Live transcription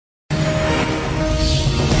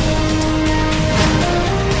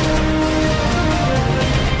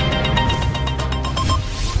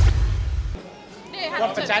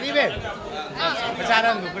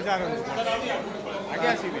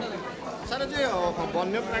Sir जे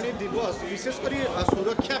वन्यप्राणी दिवस विशेषकर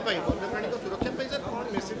सुरक्षा वन्यप्राणी सुरक्षा सर कौन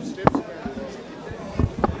मेसेज स्टेप्स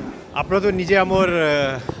आप तो निजे आमर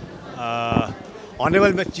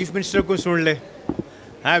ऑनरेबल चीफ मिनिस्टर को सुन ले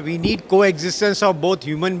हाँ वी नीड को existence of both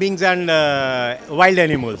human beings and wild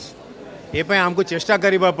animals ये आमको चेष्टा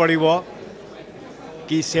करबा पड़िबो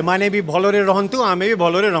कि सेमाने भी भलरे रहंतु आमे भी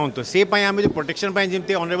भलरे रहंतु से पई आमे जो प्रोटेक्शन पई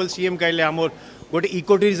जेमते ऑनरेबल सीएम कहले आमर गोटे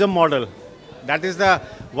eco tourism model that is the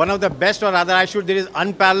one of the best or rather I should there is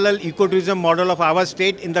unparalleled ecotourism model of our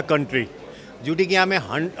state in the country जोटी कि आमे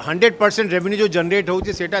 100% रेवेन्यू जो जनरेट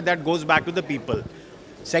होची सेटा that goes back to the people.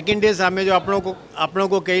 Second is आमे जो आपनों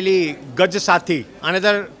को कहली गज साथी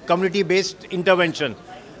another community based intervention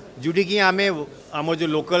जोटी कि आमे आमो जो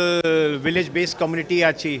लोकल विलेज बेस्ड कम्युनिटी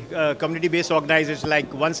अच्छी community based organisation like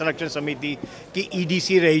one संरक्षण समिति की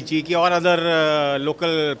ईडीसी रही थी कि और other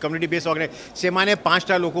local community based organise से माने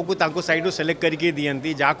 5टा लोगों को तांको साइड सेलेक्ट करके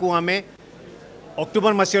दियंती जाकू आमे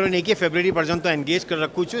अक्टोबर मसीह नहीं कि फेब्रुआरी पर्यंत एंगेज कर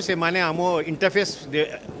रखुछु से माने आमो interface they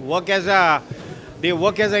work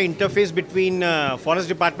as a interface between forest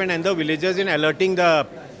department and the villagers in alerting the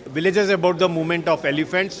villagers about the movement of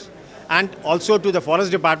elephants and also to the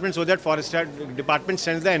forest department so that forest department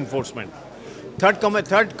sends the enforcement. Third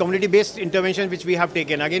community-based intervention which we have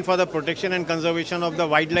taken again for the protection and conservation of the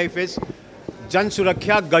wildlife is Jan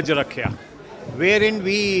Suraksha Gaj Raksha, wherein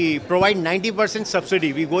we provide 90% subsidy.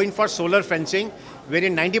 We go in for solar fencing,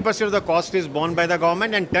 wherein 90% of the cost is borne by the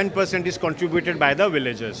government and 10% is contributed by the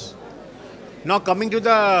villagers. Now coming to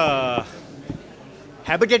the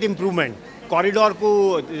habitat improvement. Corridor को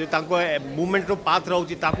तांको movement रो path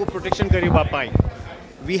रहुची तांको protection करीबा pi.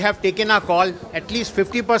 We have taken a call. At least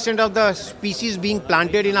 50% of the species being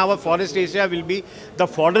planted in our forest area will be the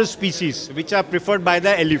fodder species, which are preferred by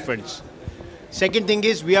the elephants. Second thing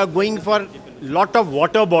is we are going for lot of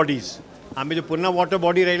water bodies. हमें जो पुराना water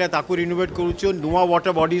body रहेला ताको renovate करूचो. Newer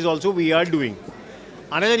water bodies also we are doing.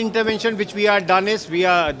 Another intervention which we are done is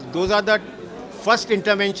those are the first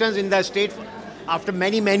interventions in the state. After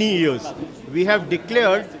many years, we have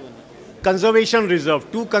declared conservation reserve,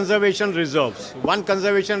 2 conservation reserves. One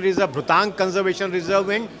conservation reserve, Bhutang Conservation Reserve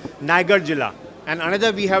in Nayagarh Jilla. And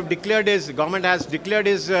another we have declared government has declared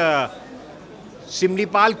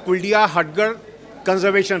Simlipal Kuldia Hadgar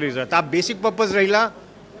Conservation Reserve. The basic purpose rahila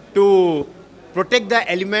to protect the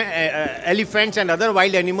elephants and other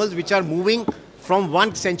wild animals which are moving from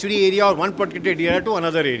one sanctuary area or one protected area to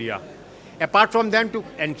another area. Apart from them, to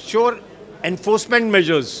ensure enforcement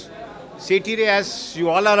measures. Setire, as you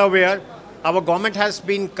all are aware, our government has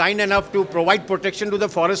been kind enough to provide protection to the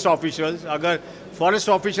forest officials. Agar forest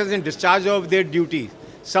officials in discharge of their duty,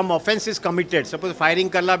 some offence is committed. Suppose firing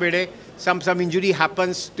karla bede, some injury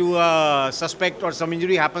happens to a suspect or some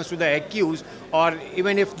injury happens to the accused, or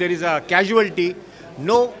even if there is a casualty,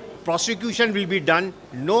 no prosecution will be done,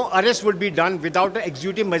 no arrest would be done without an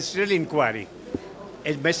executive magistrate inquiry.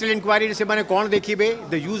 Magistrate inquiry से मैंने कौन देखी बे?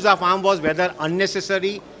 The use of arm was whether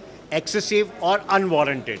unnecessary, excessive or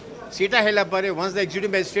unwarranted. Sita hela pare once the executive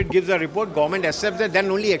magistrate gives a report, government accepts that, then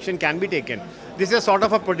only action can be taken. This is a sort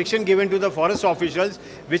of a protection given to the forest officials,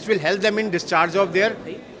 which will help them in discharge of their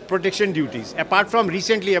protection duties. Apart from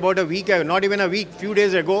recently, about a week, not even a week, few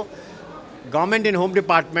days ago, government and home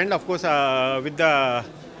department, of course, with the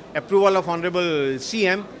approval of honorable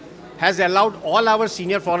CM, has allowed all our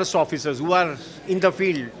senior forest officers who are in the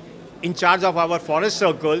field in charge of our forest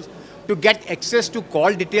circles to get access to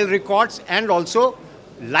call detail records and also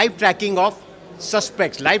live tracking of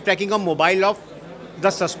suspects, live tracking of mobile of the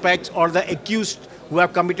suspects or the accused who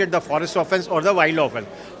have committed the forest offence or the wild offence.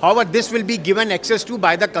 However, this will be given access to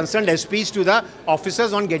by the concerned SPs to the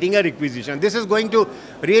officers on getting a requisition. This is going to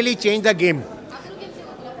really change the game.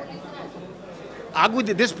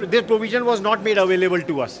 This provision was not made available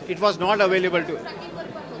to us. It was not available to us.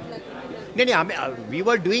 We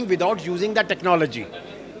were doing without using the technology.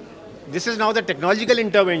 This is now the technological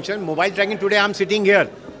intervention. Mobile tracking, today I am sitting here.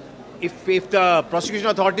 If the prosecution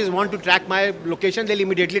authorities want to track my location, they'll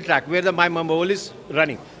immediately track where my mobile is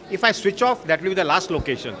running. If I switch off, that will be the last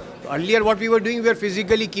location. Earlier what we were doing, we were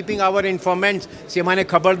physically keeping our informants, say, "Mane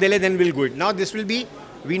khabar dele," then we'll go it. Now this will be,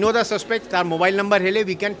 we know the suspects, our mobile number hele,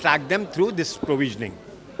 we can track them through this provisioning.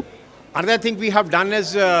 Another thing we have done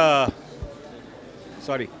is,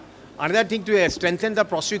 another thing to strengthen the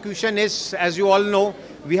prosecution is, as you all know,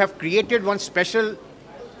 we have created one special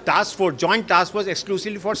task force, joint task force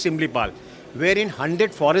exclusively for Simlipal, wherein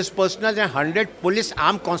 100 forest personnel and 100 police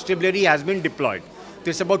armed constabulary has been deployed.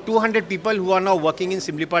 There's about 200 people who are now working in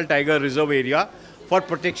Simlipal Tiger Reserve area for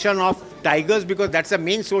protection of tigers because that's the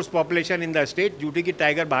main source population in the state. Duty ki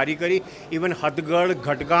tiger bahari kari, even Hadgad,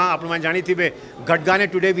 Ghatga, apna jani thibe,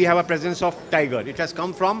 Ghatgane today we have a presence of tiger. It has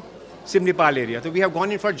come from Simlipal area. So we have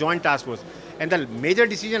gone in for joint task force. And the major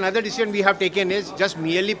decision, other decision we have taken is just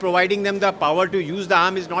merely providing them the power to use the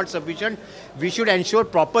arm is not sufficient. We should ensure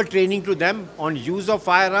proper training to them on use of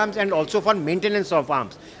firearms and also for maintenance of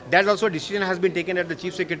arms. That also decision has been taken at the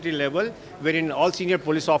Chief Secretary level, wherein all senior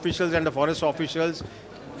police officials and the forest officials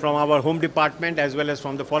from our home department as well as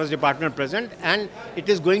from the forest department present. And it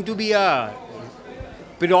is going to be a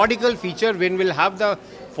periodical feature when we'll have the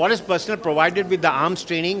forest personnel provided with the arms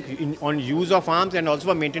training on use of arms and also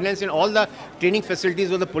for maintenance and all the training facilities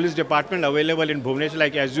of the police department available in Bhubaneswar.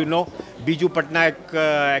 Like as you know, Biju Patnaik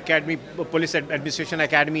Academy, Police Administration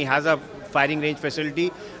Academy has a firing range facility.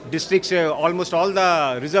 Districts, almost all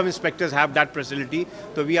the reserve inspectors have that facility.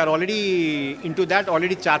 So we are already into that.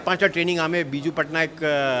 Already 4-5 training hame Biju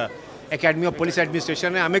Patnaik Academy of Police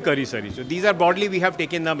Administration hame kari sari. So these are broadly we have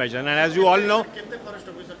taken the measure. And as you all know,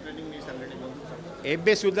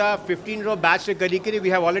 Ebbe Sudha 15 batch we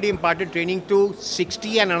have already imparted training to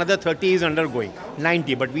 60 and another 30 is undergoing,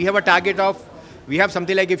 90. But we have a target of, we have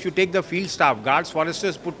something like if you take the field staff, guards,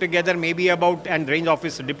 foresters put together maybe about, and range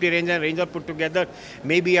officer, deputy ranger and ranger put together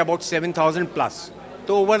maybe about 7,000 plus.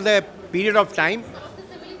 So over the period of time,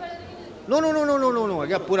 no.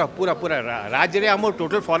 Yeah, pura. Rajya amo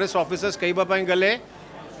total forest officers kai bapain gale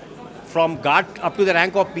from guard up to the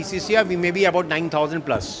rank of PCC, we may be about 9,000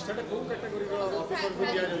 plus.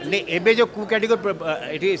 Ebe jo coup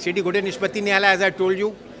category city good nishpatti nahi as I told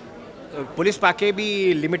you, police paake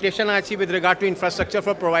bhi limitation aachi with regard to infrastructure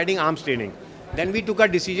for providing arms training. Then we took a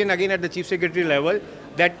decision again at the Chief Secretary level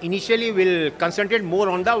that initially will concentrate more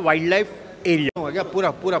on the wildlife area.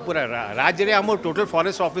 Pura. Rajya amo total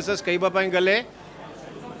forest officers kai bapain gale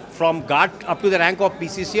from guard up to the rank of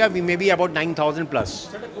PCC, we may be about 9,000 plus.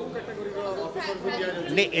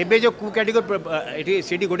 Ebe jo coup category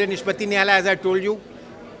city good nishpatti nahi as I told you,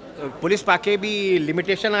 police paake bhi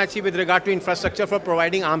limitation aachi with regard to infrastructure for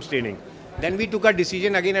providing arms training. Then we took a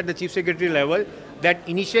decision again at the Chief Secretary level that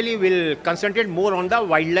initially will concentrate more on the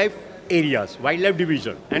wildlife areas, wildlife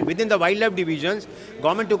division. And within the wildlife divisions,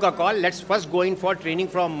 government took a call, let's first go in for training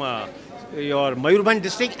from your Mayurbhanj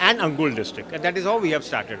district and Angul district. And that is how we have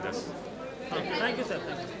started this.